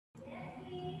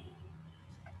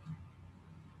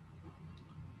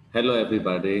Hello,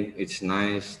 everybody. It's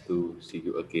nice to see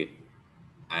you again.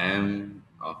 I am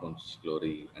Alphonse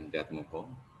Glory Andiatmoko.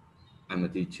 I'm a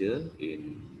teacher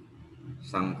in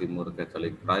Sang Timur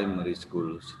Catholic Primary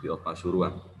School, City of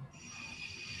Pasuruan.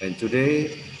 And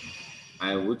today,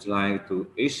 I would like to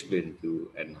explain to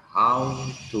you and how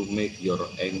to make your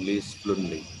English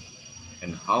fluently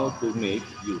and how to make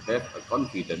you have a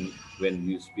confidence when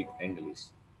you speak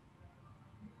English.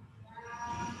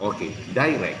 Okay,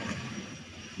 direct.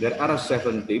 There are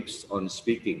 7 tips on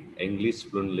speaking English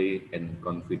fluently and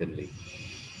confidently.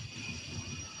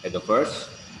 At the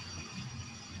first,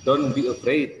 don't be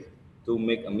afraid to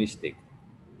make a mistake.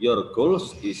 Your goal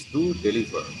is to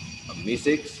deliver a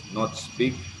message, not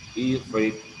speak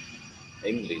ill-free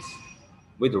English.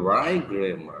 With right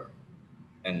grammar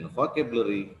and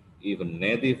vocabulary, even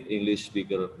native English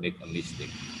speakers make a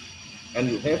mistake. And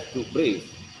you have to brave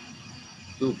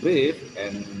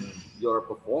and your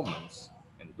performance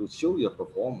and to show your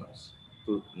performance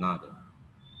to another.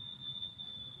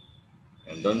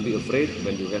 And don't be afraid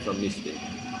when you have a mistake.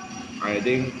 I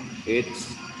think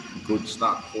it's good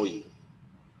start for you.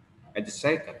 And the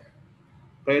second,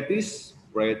 practice,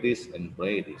 practice, and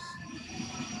practice.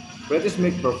 Practice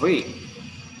makes perfect.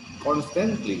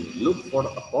 Constantly look for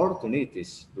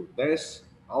opportunities to test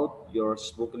out your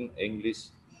spoken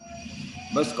English.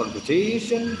 But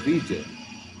conversation feature,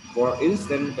 for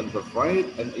instance, can provide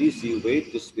an easy way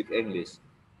to speak English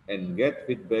and get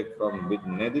feedback from with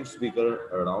native speakers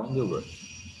around the world.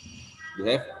 You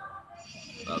have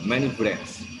many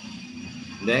brands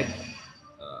that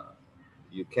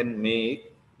you can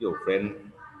make your friend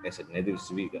as a native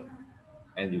speaker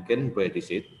and you can practice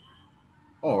it,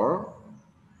 or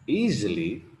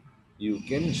easily you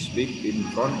can speak in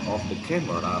front of the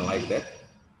camera like that,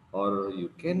 or you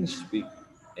can speak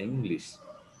English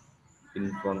in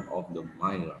front of the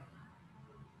mirror.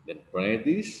 Then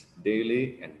practice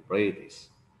daily and practice.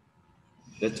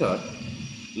 The third,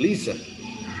 listen.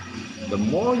 The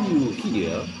more you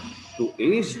hear, the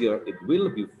easier it will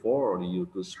be for you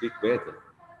to speak better.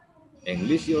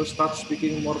 English, you start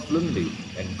speaking more fluently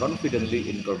and confidently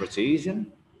in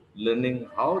conversation, learning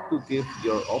how to give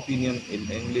your opinion in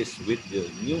English with the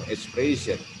new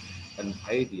expression and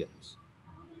idioms.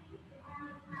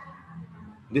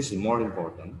 This is more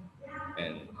important,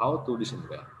 and how to listen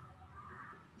well.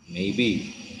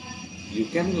 Maybe you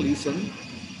can listen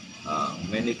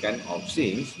many kind of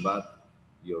things, but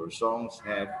your songs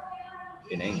have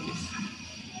in English,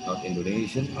 not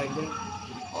Indonesian like that,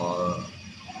 or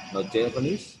not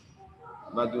Japanese,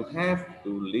 but you have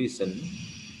to listen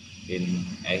in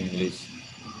English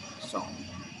song.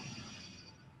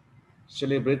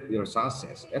 Celebrate your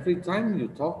success. Every time you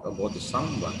talk about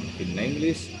someone in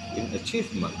English, in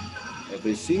achievement,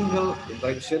 every single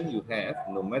interaction you have,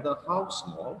 no matter how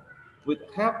small, will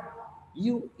help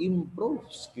you improve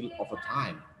skill over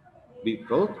time. Be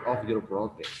proud of your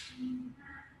progress.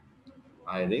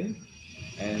 I think,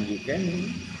 and you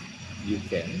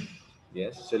can,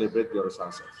 yes, celebrate your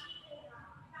success.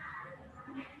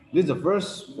 This is the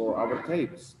first for our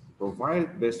tapes.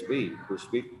 Provide best way to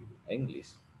speak English.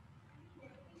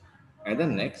 And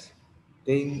then next,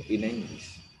 think in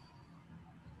English.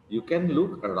 You can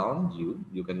look around you.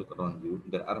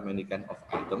 There are many kind of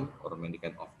items or many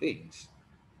kind of things.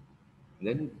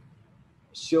 Then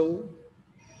show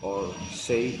or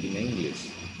say in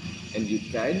English. And you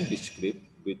can describe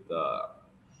with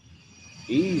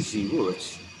easy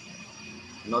words,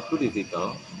 not too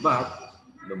difficult, but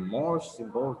the most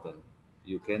important,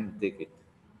 you can take it.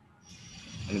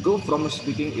 And go from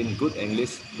speaking in good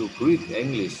English to great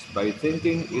English by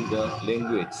thinking in the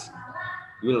language.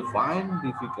 You will find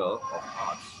difficult or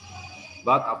hard.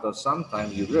 But after some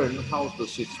time, you learn how to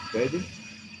switch better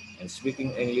and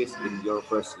speaking English in your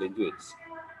first language.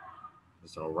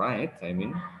 It's all right.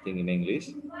 Think in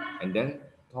English and then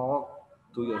talk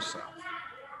to yourself.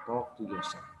 Talk to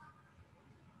yourself.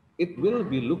 It will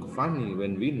be look funny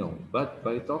when we know, but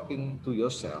by talking to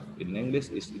yourself in English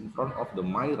is in front of the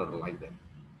mirror like that.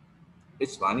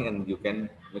 It's funny and you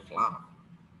can make laugh.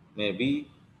 Maybe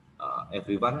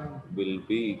everyone will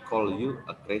be call you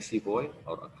a crazy boy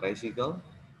or a crazy girl,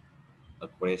 a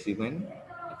crazy man,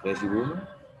 a crazy woman,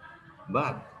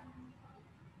 but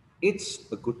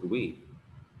it's a good way.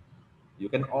 You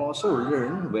can also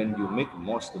learn when you make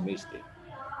most mistake.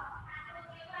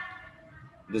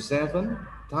 The 7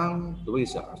 tongue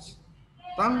twisters.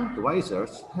 Tongue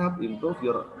twisters help improve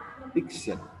your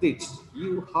diction, teach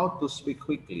you how to speak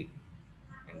quickly,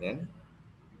 and then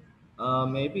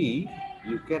maybe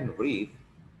you can read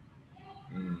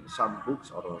some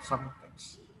books or some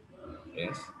text.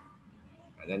 Yes,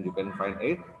 and then you can find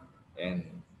it and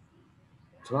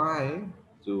Try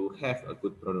to have a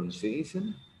good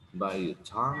pronunciation by your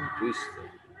tongue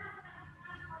twister.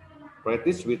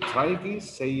 Practice with tricky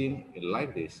saying it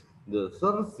like this. The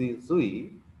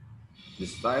 33, the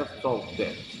style of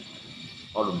that,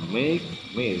 or make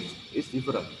meals is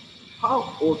different.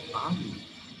 How old are you?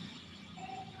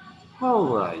 How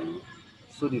old are you?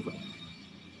 So different.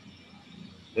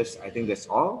 I think that's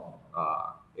all.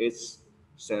 It's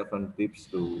 7 tips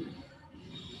to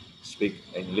speak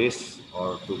English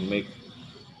or to make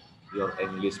your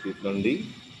English be friendly.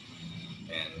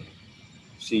 And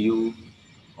see you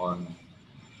on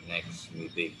next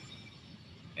meeting.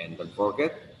 And don't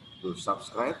forget to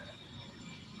subscribe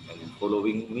and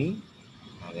following me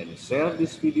and then share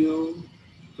this video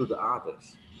to the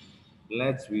others.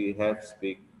 Let's we have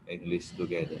speak English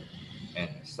together and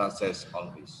success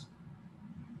always.